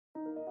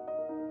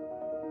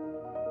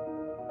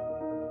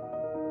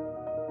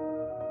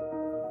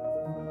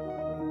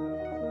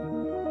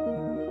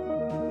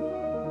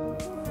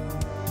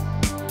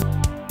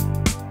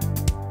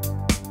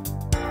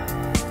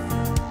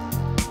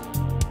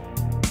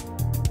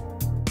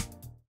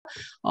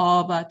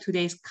of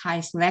today's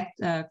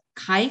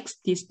Kaix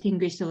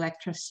Distinguished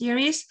Lecture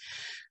Series.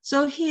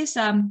 So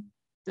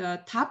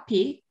the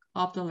topic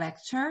of the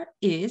lecture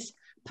is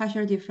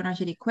partial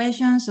differential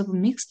equations of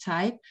mixed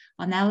type,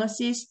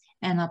 analysis,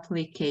 and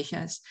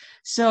applications.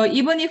 So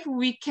even if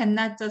we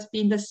cannot just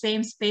be in the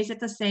same space at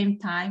the same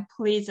time,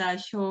 please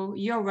show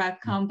your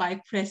welcome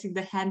by pressing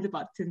the hand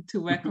button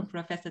to welcome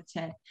Professor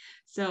Chen.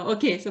 So,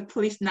 okay, so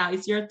please now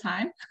it's your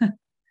time.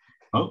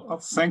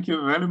 Thank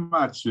you very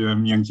much,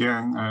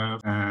 Mianjiang,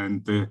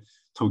 and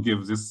to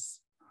give this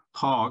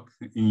talk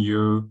in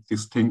your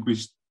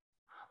distinguished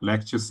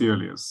lecture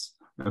series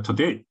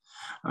today.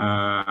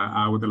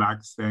 I would like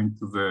to thank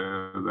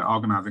the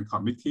organizing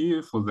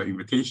committee for the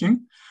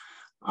invitation.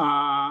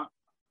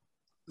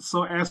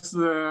 So as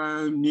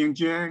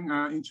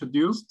Mianjiang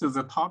introduced,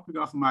 the topic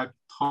of my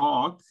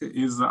talk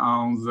is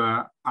on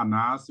the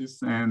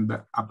analysis and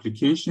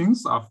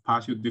applications of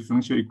partial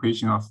differential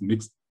equation of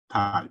mixed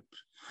type.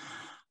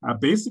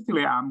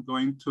 Basically, I'm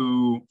going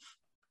to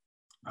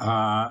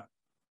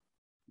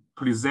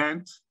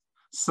present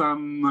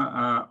some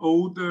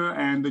older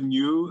and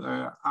new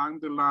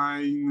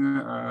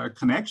underlying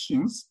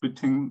connections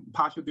between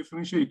partial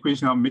differential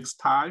equation of mixed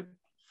type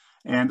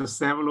and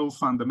several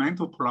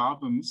fundamental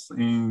problems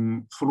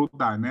in fluid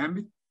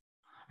dynamics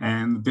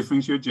and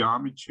differential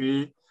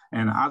geometry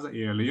and other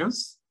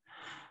areas.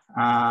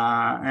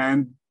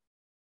 And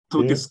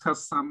to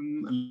discuss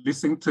some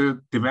recent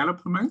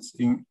developments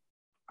in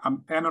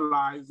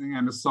analyzing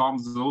and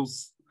solve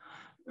those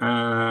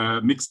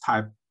mixed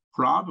type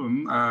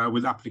problem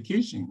with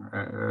application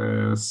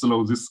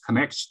through this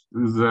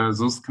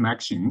those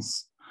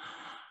connections.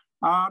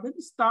 Let me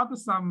start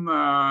with some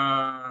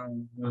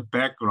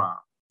background.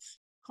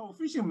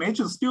 Coefficient matrix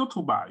is still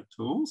 2 by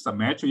 2.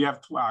 Symmetry, you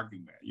have 2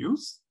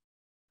 eigenvalues.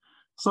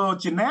 So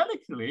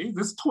generically,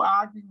 these 2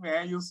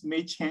 eigenvalues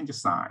may change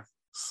sign,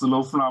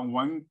 slow from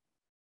one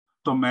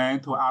domain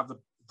to other,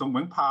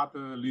 one part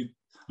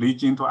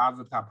region to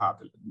other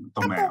part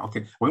domain.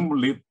 Okay, one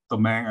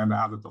domain and the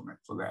other domain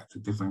for that,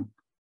 different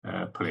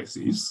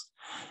places.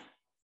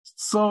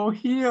 So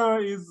here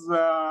is,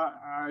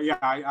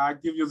 I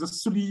give you the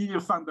 3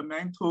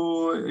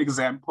 fundamental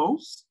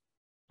examples.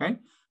 Okay,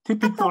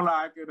 typical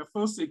like the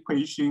first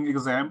equation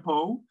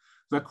example,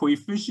 the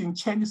coefficient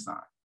change sign,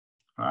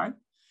 right?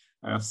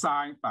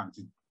 Sine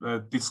function,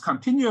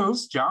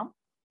 discontinuous jump,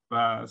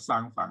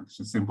 sine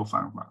function, simple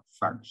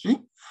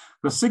function.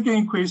 The second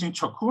equation,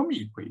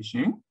 Jacobi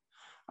equation.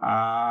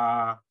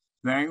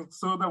 Then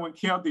so that when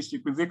KL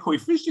district, the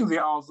coefficients, they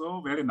are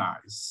also very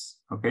nice,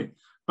 okay?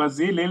 But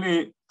they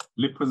really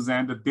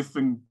represent a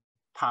different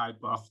type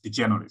of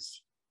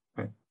degeneracy,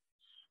 okay?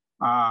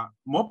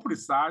 More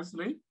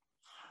precisely,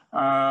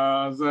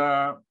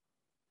 the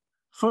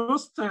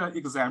first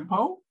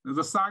example,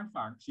 the sine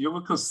function, you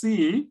will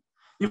see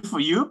if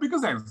u bigger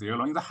than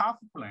 0 in the half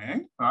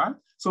plane, right?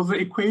 So the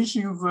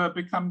equations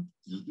become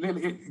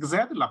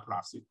exact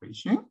Laplace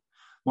equation,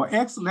 or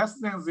x less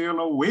than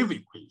 0 wave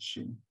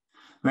equation.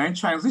 Then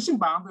transition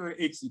boundary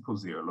x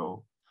equals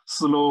 0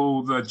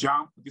 through the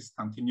jump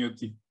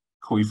discontinuity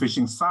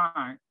coefficient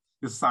sign,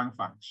 the sine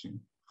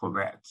function for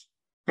that.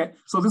 Okay,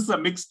 so this is a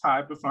mixed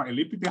type from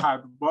elliptic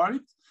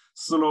hyperbolic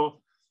through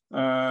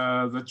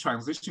the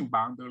transition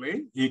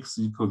boundary x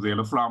equals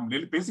 0 from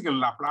basically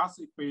Laplace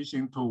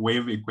equation to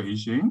wave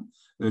equation,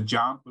 the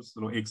jump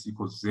through x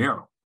equals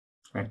 0.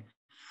 Okay.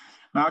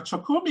 Now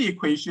Jacobi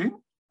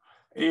equation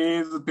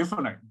is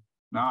different.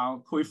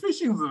 Now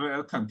coefficients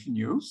are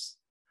continuous.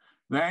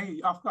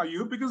 Then of course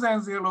u bigger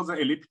than 0 the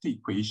elliptic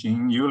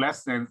equation, u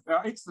less than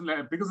x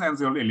bigger than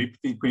 0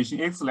 elliptic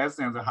equation, x less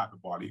than the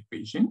hyperbolic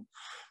equation.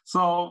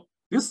 So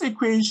this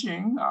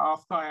equation,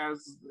 of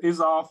course, is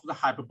of the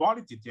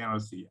hyperbolic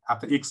degeneracy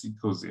at x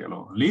equals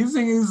 0.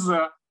 Reason is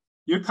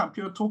you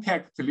compute 2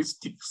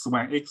 characteristics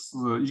when x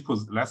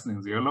equals less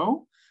than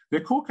 0.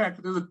 The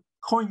co-characteristics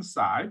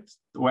coincide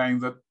when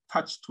the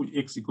touch to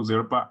x equals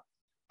 0, but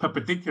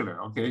perpendicular,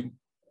 okay,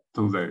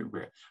 to the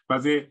way.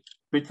 But they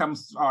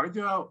becomes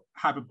original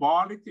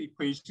hyperbolic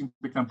equation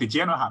become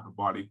degenerate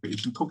hyperbolic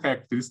equation. 2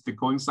 characteristics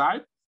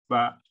coincide,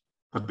 but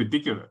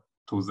perpendicular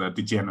to the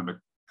degenerate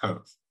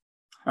curve.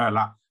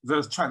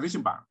 The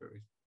transition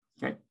boundary,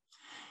 okay?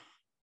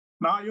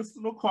 Now you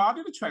look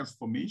coordinate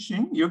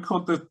transformation, you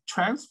call the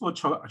transfer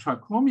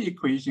Jacobi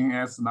equation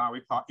as now we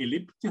call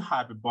elliptic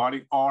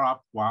hyperbolic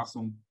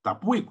Euler-Poisson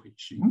double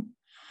equation,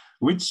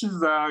 which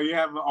is you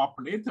have an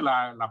operator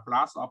like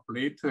Laplace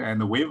operator and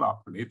the wave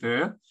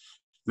operator.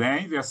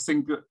 Then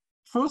the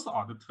first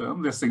order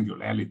term, the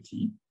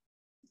singularity.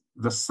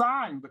 The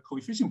sign, the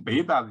coefficient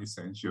beta is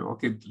essential,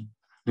 okay?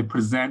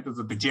 Represent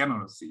the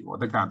degeneracy or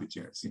the kind of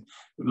degeneracy.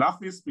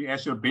 Roughly speaking,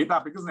 actually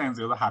beta bigger than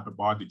 0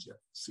 hyperbolic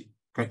degeneracy.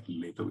 Okay,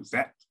 later with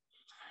that.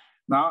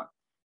 Now,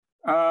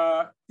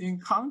 in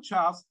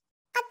contrast,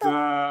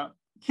 the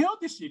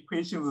Keltish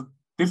equation is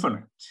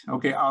different.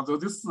 Okay, although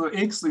this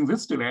x in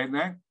this direction,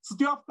 then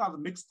still got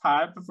mixed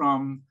type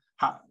from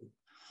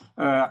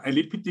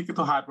elliptic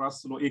to hyperbolic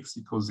through x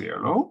equals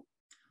 0.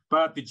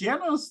 But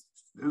degeneracy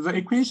the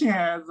equation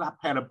has a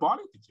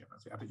parabolic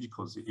degeneracy at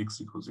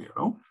x equals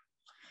 0.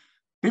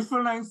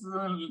 Difference,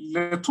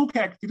 the two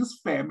characteristics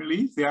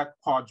family, they are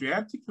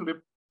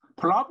quadratically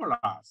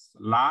parabolas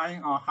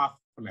lying on half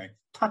plane,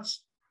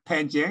 touch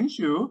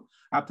tangential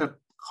at the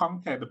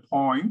contact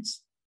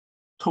points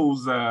to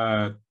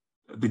the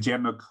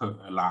degenerate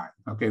line.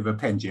 Okay, the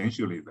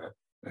tangentially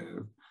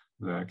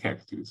the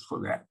characteristics for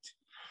that.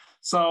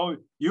 So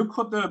you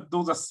could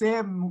do the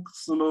same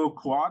through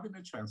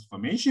coordinate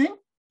transformation.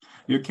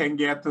 You can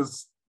get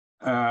this,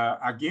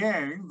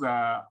 again,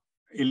 the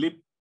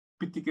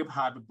elliptic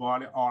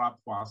hyperbolic Euler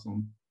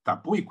Poisson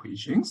double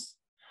equations.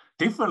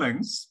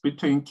 Difference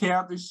between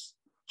Kaix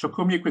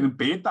Jacobi equation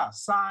beta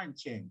sign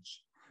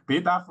change.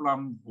 Beta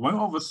from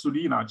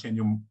 1/3 now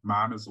changing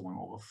minus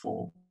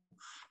 1/4.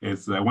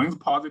 It's one is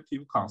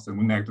positive constant,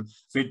 one negative.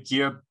 They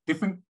give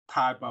different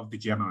type of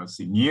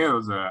degeneracy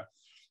near the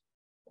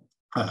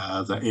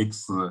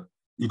x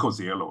equals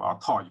 0 or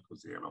tau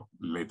equals 0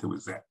 related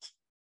with that.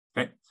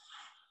 Okay.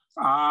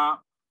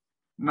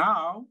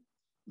 Now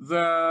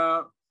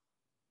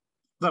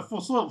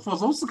for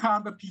those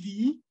kind of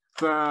PDE,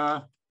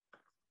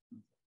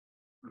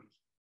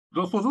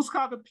 for those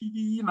kind of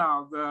PDE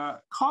now,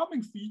 the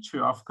common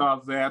feature, of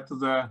course, that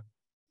the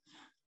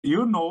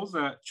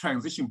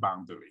transition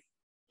boundary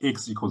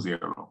x equals 0.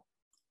 All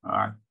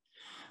right.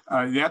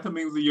 That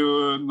means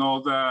you know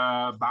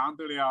the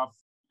boundary of.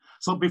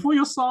 So before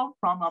you solve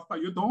problem, after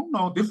you don't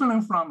know,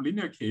 different from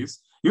linear case,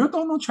 you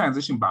don't know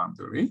transition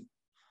boundary.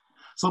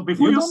 So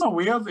before you don't know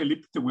where the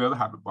elliptic will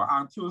have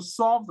until you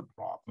solve the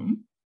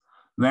problem,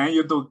 then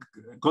you do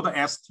go to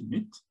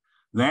estimate.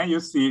 Then you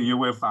see you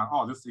will find,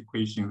 oh, this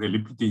equation is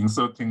elliptic in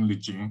certain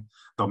region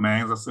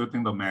domains, a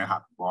certain domain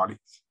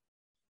hyperbolic.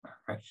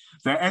 Okay.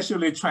 Then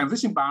actually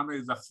transition boundary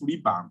is a free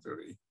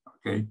boundary.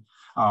 Okay,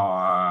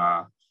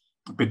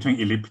 between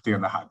elliptic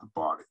and the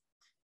hyperbolic.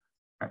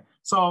 Okay.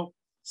 So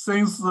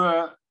since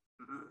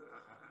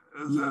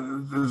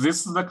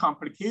this is the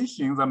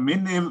complication, the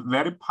many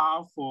very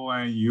powerful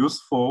and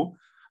useful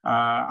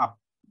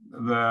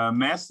the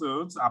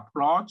methods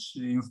approach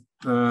in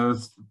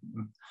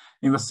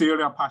the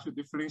theory of partial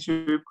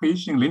differential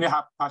equation, linear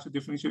partial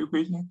differential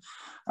equation,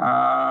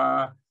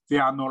 they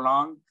are no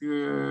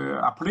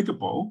longer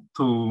applicable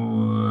to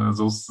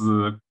those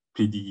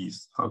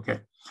PDEs.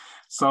 Okay,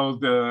 so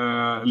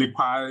the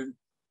require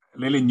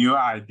really new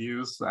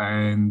ideas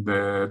and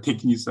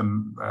techniques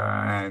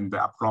and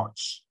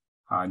approach,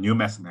 new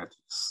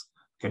mathematics.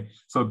 Okay,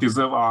 so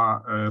deserve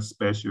our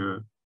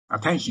special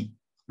attention.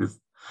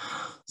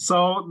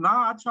 So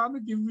now I try to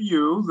give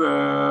you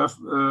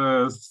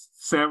the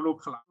several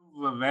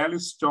classes of very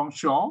strong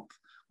shock,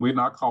 we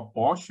now call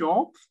ball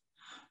shock,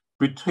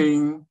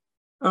 between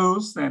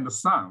Earth and the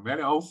Sun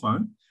very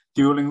often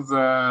during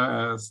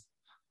the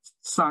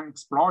Sun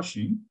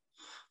explosion.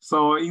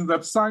 So in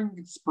the Sun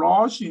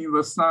explosion,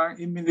 the Sun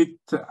emit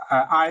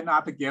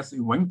ionized gas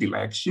in one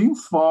direction,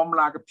 form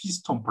like a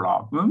piston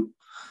problem.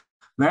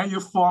 Then you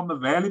form a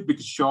very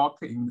big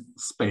shock in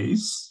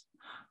space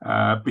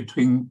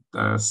between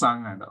the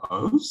Sun and the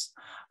Earth.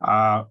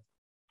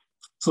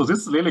 So this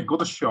is really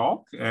good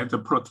shock and to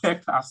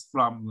protect us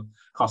from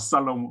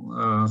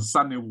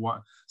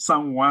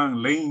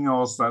someone laying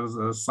also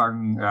the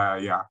sun,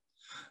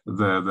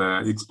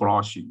 the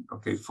explosion,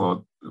 okay,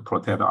 for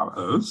protect our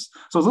Earth.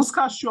 So this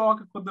kind of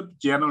shock could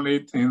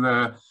generate in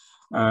the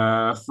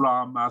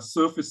from a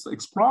surface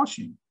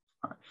explosion.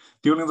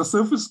 During the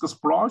surface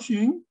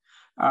explosion,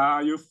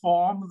 you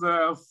form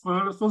the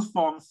first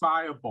form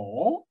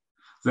fireball,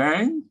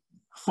 then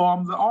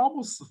form the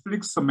almost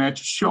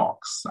flux-matched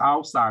shocks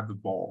outside the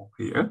ball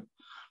here.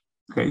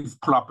 Okay,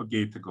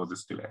 propagate to go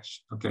this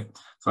direction. Okay,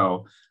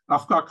 so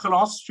of course,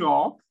 cross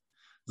shock,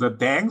 the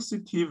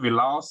density,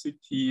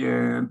 velocity,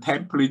 and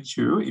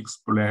temperature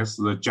express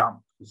the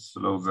jump.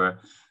 So the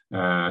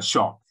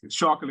shock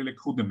really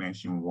could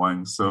mention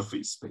one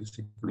surface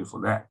basically for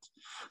that.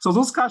 So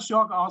those kind of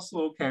shock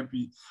also can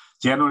be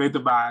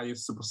generated by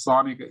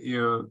supersonic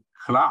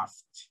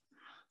aircraft.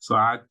 So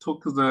I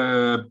took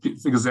the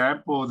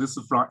example, this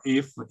is from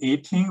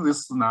F-18,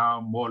 this is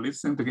now more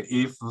recent,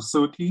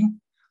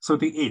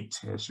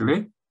 F-38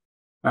 actually,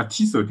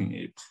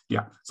 T-38,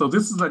 yeah. So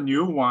this is a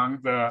new one,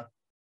 the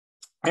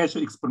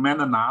actual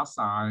experimental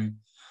NASA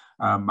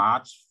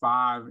March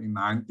 5 in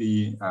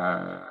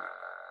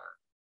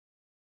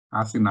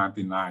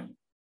 99,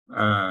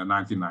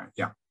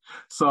 yeah.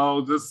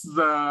 So this is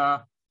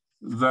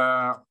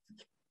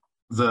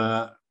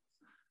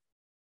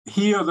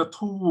here the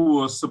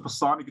two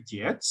supersonic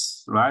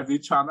jets, right? They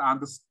try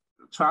to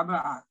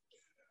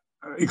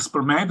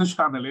experiment,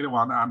 trying to really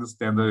want to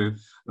understand the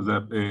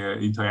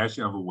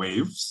interaction of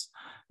waves.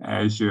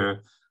 As you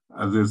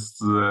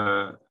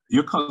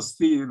can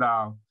see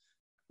now,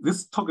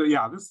 this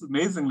is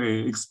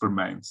amazingly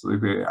experiments.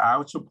 Okay, I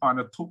would point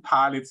the two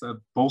pilots,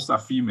 both are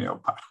female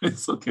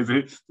pilots. Okay,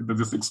 they did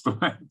this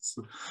experiments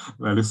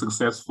very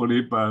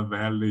successfully, but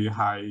very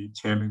high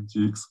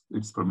challenging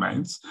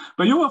experiments.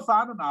 But you will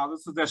find now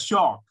this is the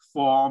shock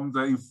formed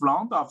in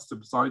front of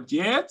supersonic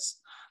jets.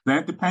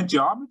 Then depend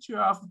geometry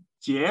of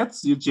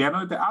jets, you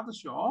generate the other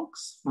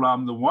shocks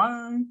from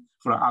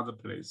from other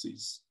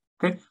places.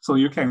 Okay, so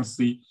you can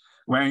see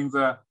when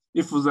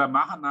if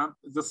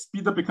the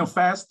speed becomes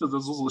faster,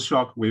 the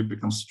shock wave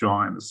becomes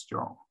strong and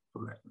strong.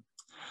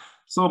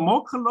 So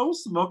more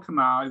close look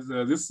now is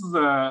this is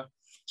a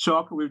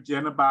shock wave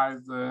generated by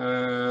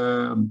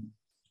the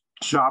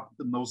sharp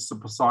nose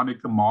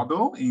supersonic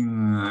model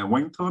in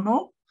wind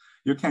tunnel.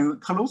 You can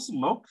close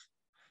look.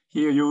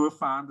 Here you will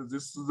find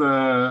this is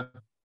a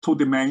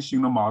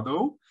two-dimensional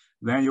model.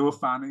 Then you will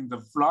find in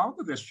the front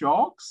the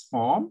shocks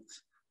formed.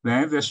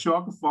 Then the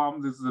shock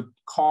formed is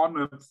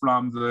corner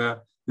from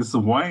this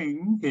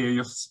wing. Here you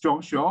have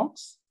strong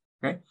shocks.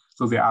 Okay,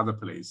 so the other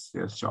place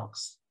there's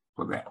shocks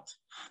for that.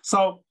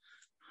 So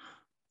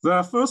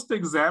the first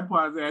example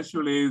is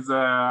actually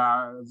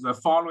the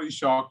following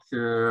shock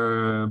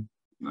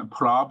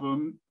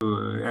problem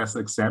as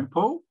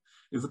example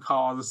is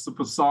called the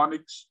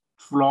supersonic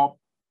flop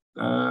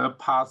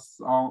pass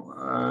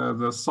on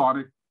the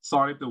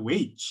solid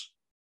wedge.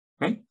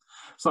 Okay,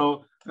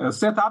 so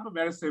set up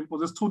very simple.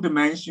 This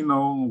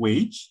two-dimensional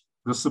wedge,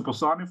 the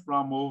supersonic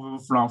flow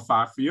move from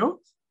far field.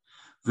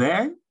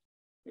 Then,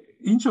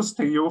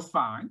 interesting, you'll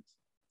find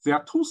there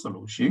are two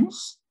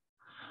solutions.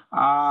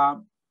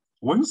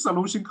 One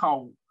solution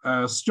called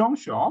strong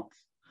shock,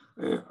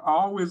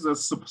 always a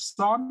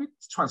supersonic,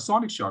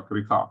 transonic shock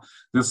we call.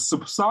 The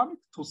supersonic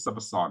to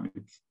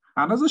subsonic.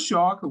 Another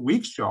shock,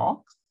 weak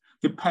shock,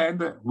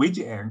 depend wedge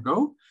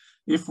angle.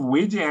 If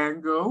wedge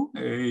angle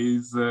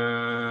is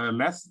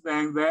less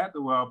than that,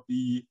 will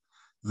be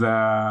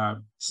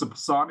the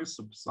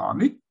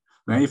supersonic.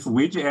 Then if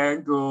wedge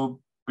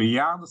angle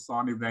beyond the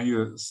sonic, then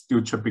you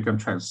still become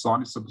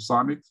transonic,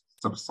 supersonic,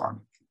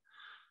 subsonic.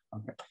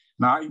 Okay.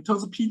 Now, in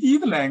terms of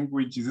PD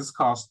language, this is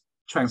called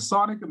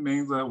transonic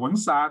means one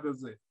side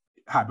is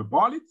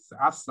hyperbolic,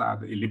 the other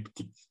side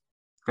elliptic.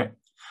 Okay.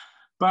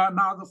 But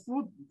now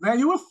then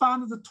you will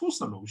find the two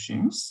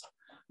solutions.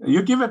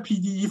 You give a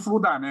PDE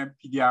fluid dynamic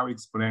PD, I will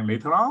explain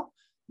later on.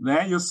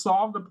 Then you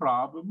solve the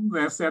problem,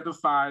 then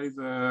satisfy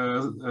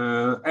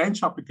the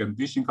entropy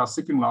condition called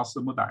seeking loss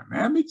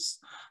thermodynamics.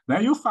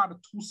 Then you find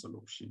two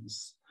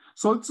solutions.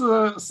 So it's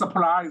a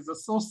surprise, it's a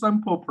so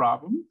simple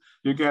problem.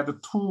 You get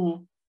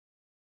two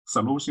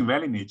solutions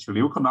very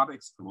naturally. You cannot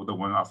exclude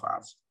one of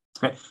us.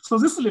 Okay, so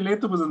this is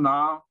related with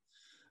now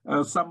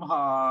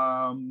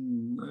somehow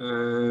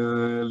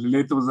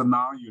related with the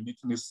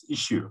non-uniqueness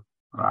issue,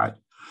 right?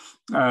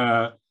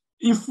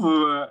 If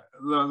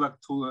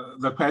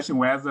the question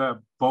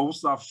whether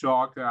both of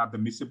shock are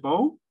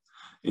admissible,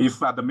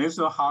 if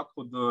admissible, how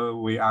could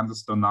we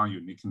understand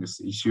non-uniqueness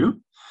issue?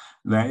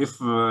 Then if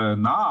we're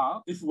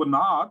not,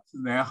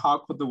 then how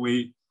could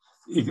we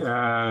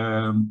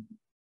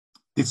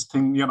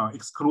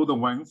exclude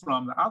one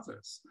from the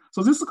others?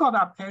 So this is called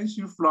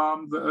attention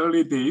from the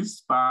early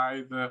days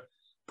by the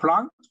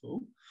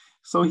Plankton.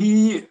 So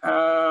he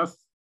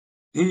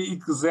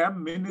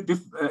examined many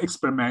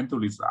experimental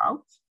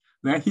results.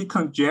 Then he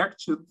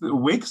conjectured the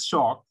wake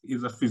shock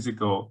is a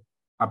physical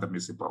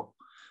admissible.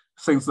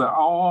 Since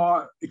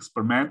all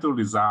experimental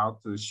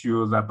results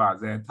show that by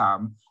that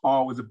time,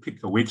 always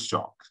pick a wake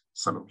shock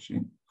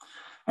solution.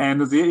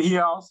 And he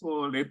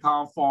also later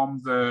on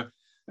formed the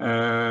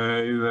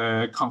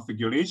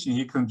configuration.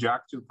 He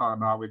conjectured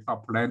now we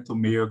call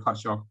Plankton-Meyer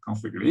shock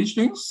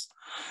configurations.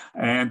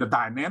 And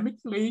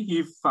dynamically,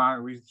 he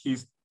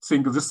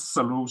thinks this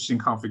solution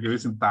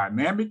configuration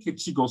dynamic,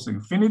 T goes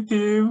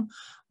infinitive,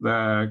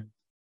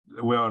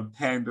 will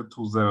tend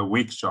to the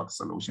wake shock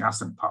solution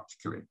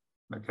asymptotically.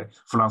 Okay,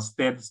 from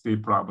steady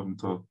state problem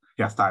to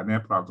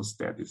dynamic problem to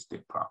steady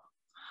state problem.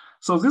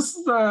 So this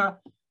is the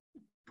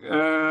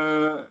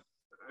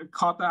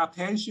caught the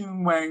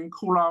attention when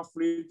Coulomb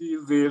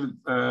Friedrich they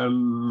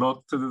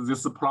looked at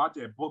this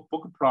project,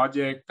 book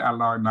project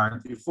around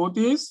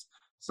 1940s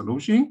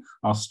solution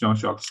of strong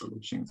shock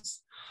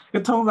solutions.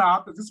 It turns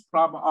out that this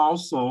problem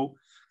also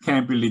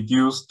can be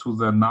reduced to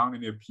the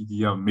nonlinear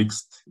PD of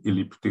mixed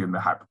elliptic and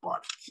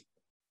hyperbolic.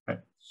 Okay.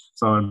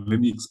 So let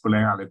me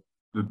explain a little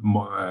bit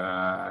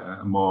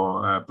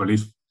more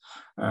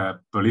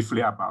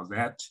briefly about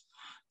that.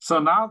 So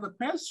now the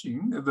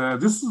question,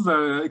 this is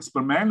the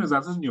experimental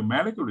result, this is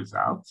numerical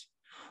result.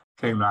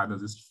 Can write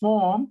this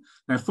form.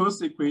 Then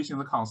first equation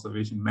is the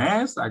conservation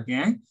mass.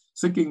 Again,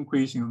 second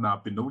equation is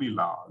now Bernoulli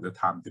law, the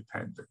time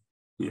dependent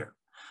here.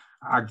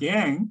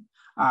 Again,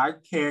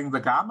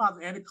 the gamma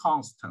is any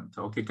constant,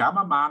 okay,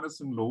 gamma minus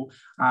rho,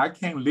 I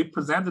can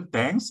represent the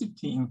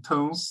density in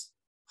terms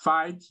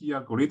phi t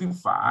or greater than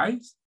phi.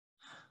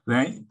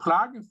 Then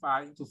plugging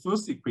phi into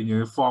first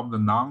equation, form the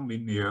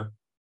nonlinear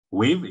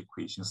wave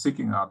equation,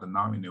 seeking out the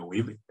nonlinear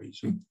wave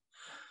equation.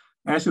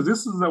 Actually,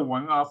 this is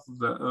one of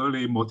the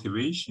early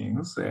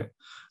motivations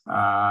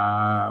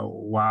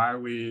why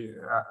we,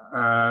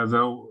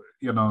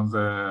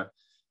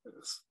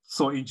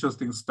 so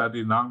interesting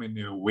study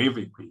nonlinear wave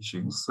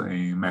equations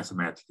in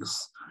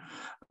mathematics.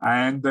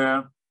 And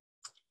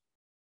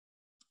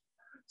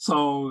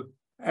so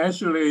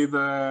actually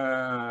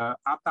the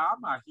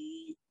Adama,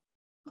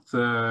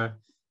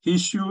 he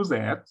shows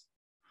that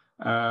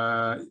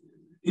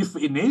if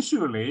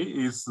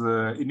initially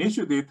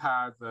initial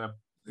data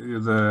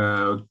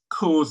the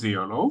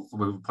co-zero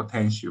with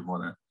potential more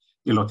than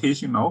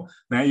irrotational,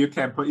 then you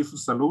can put if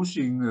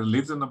solution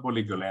reasonable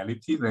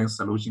regularity, then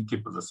solution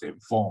keep the same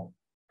form,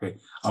 okay,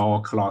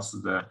 or cross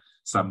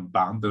some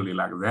boundary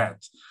like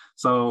that.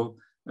 So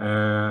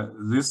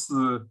this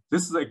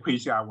is the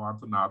equation I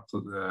want to now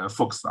to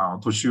focus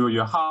on to show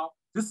you how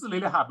this is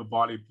really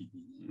hyperbolic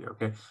PDE.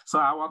 Okay, so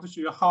I want to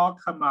show you how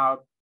come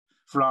out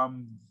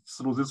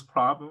through this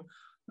problem,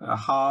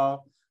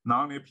 how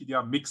nonlinear PDE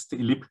or mixed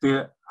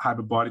elliptic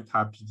hyperbolic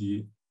type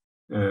PDE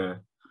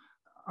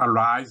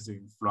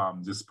arising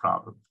from this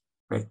problem.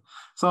 Okay,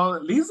 so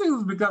this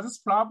is because this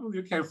problem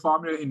you can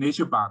formulate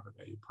initial boundary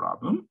value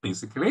problem.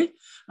 Basically,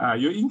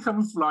 your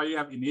incoming flow you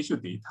have initial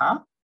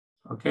data.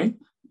 Okay,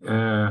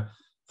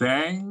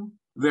 then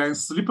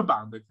slip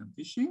boundary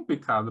condition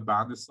because the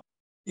boundary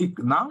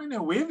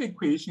nonlinear wave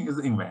equation is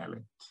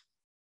invariant.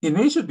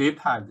 Initial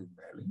data is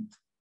invariant.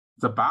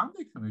 The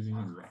boundary condition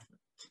is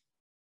invariant.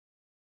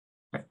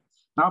 Okay.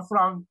 Now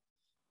from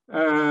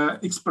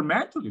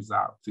experimental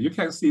result, you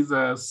can see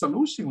the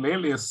solution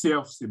really is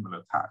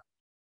self-similar type.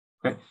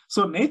 Okay,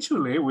 so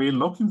naturally we're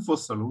looking for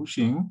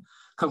solution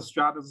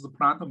constructed the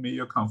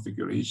Prandtl-Meyer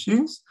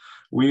configurations.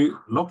 We're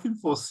looking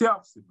for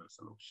self-similar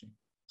solution.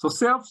 So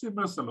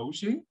self-similar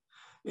solution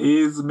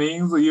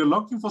means you're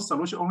looking for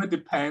solution only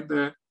depend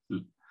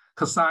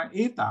cosine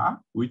eta,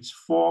 which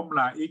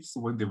formula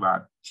x1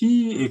 divided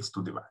t,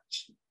 x2 divided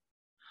t.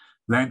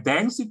 Then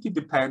density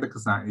depend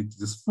cosine eta.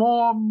 This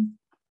form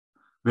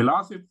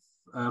velocity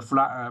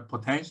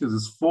potential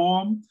this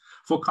form.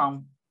 For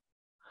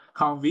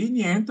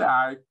convenient,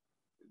 I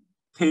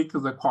take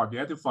the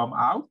quadratic form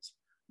out,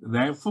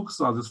 then focus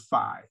on this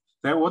phi.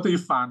 Then what do you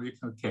find in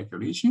the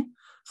calculation?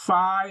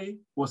 Phi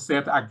was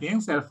set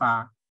against that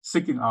phi,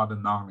 seeking out the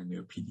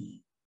nonlinear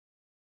PDE.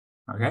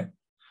 Okay?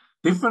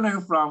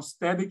 Different from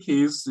static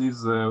case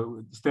is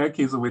static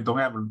case we don't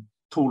have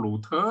two low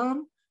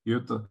term. You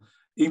have to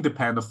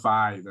independent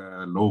phi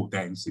the low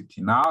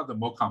density. Now the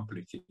more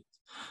complicated.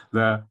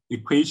 The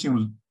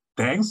equation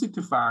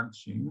density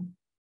function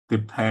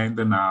depend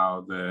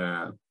now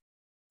the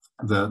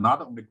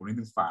not only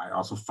gradient phi,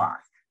 also phi.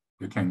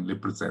 You can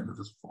represent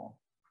this form.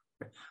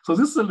 Okay. So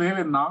this is a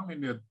really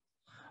nonlinear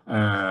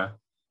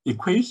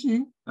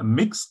equation, a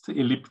mixed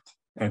elliptic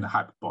and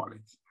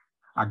hyperbolic.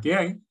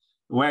 Again,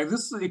 when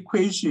this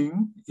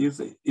equation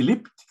is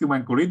elliptic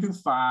when gradient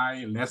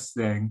phi less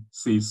than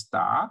c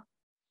star,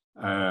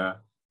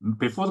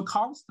 before the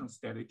constant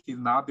static is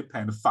now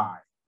depend phi.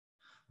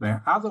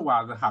 Then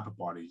otherwise the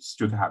hyperbolic is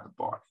straight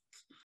hyperbolic.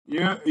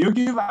 You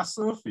give a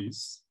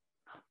surface,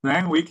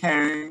 then we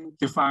can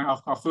define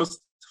of course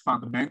first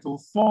fundamental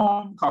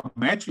form called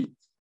metric.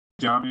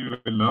 John, you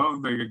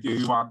learn that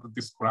you want to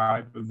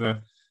describe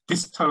the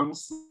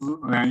distance,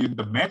 then in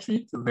the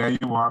metric, then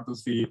you want to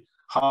see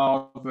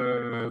how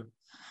the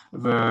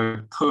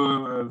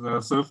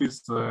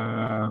surface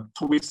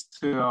twist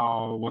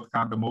or what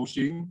kind of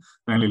motion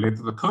then related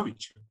to the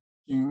curvature.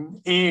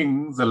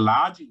 In the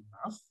large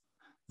enough,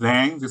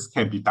 then this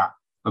can be done.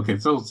 Okay,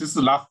 so this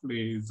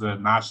roughly is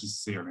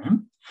Nash's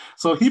theorem.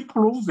 So he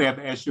proves that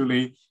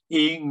actually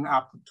in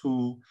up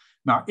to,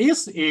 now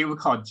S in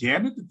called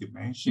generative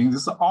dimension,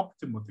 this is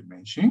optimal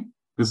dimension.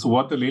 This is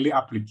what the really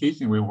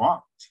application we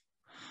want.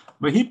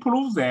 But he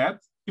proves that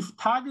if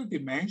target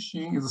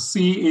dimension is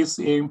C is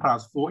n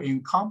plus 4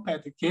 in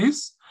compact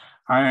case,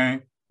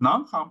 and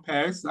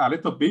non-compact a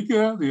little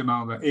bigger, you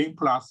know, the n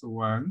plus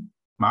 1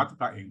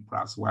 multiply n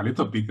plus 1, a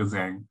little bigger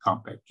than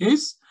compact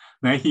case,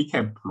 then he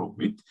can prove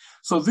it.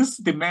 So this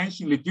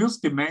dimension,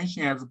 reduced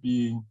dimension has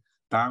been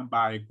done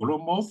by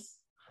Gromov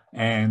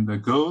and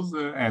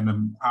Gozer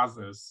and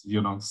others,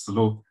 you know,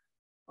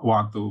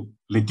 want to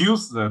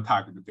reduce the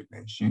target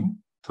dimension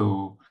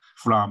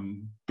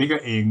from bigger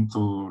n to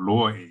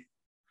lower n.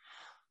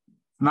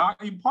 Now,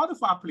 important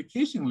for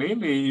application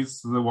lately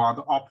is the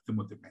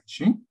optimal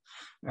dimension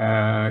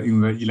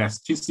in the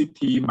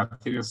elasticity,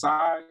 material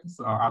science,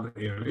 or other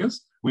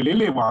areas. We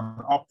really want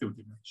optimal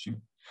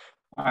dimension.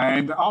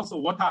 And also,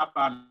 what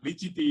about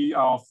rigidity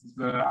of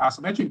the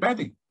asymmetric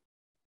embedding?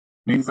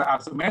 Means the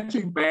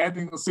asymmetric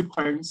embedding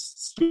sequence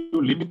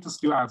still limits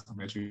to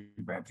asymmetric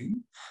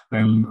embedding.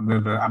 Then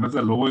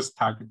another lowest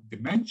target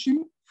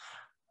dimension.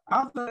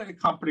 Other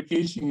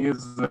complication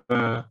is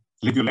the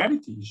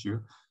regularity issue.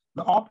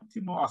 The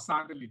optimal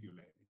assigned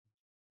regularity,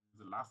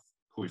 the last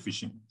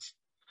coefficient.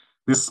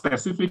 This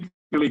specific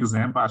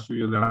example I show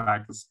you that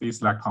like a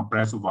space like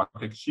compressed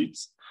vortex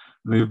sheets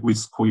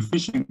with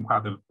coefficient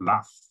quite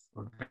rough.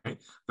 Okay,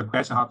 the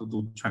question how to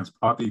do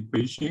transport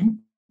equation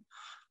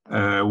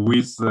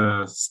with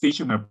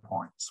stationary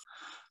points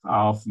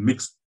of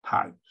mixed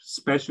type,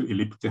 special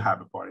elliptic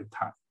hyperbolic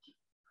type,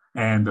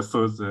 and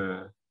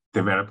further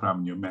development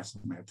of new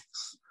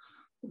mathematics.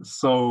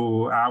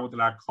 So I would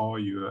like to call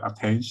your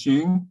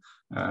attention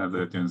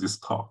during this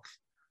talk.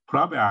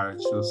 Probably I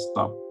should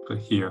stop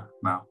here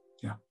now.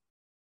 Yeah.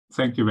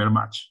 Thank you very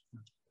much.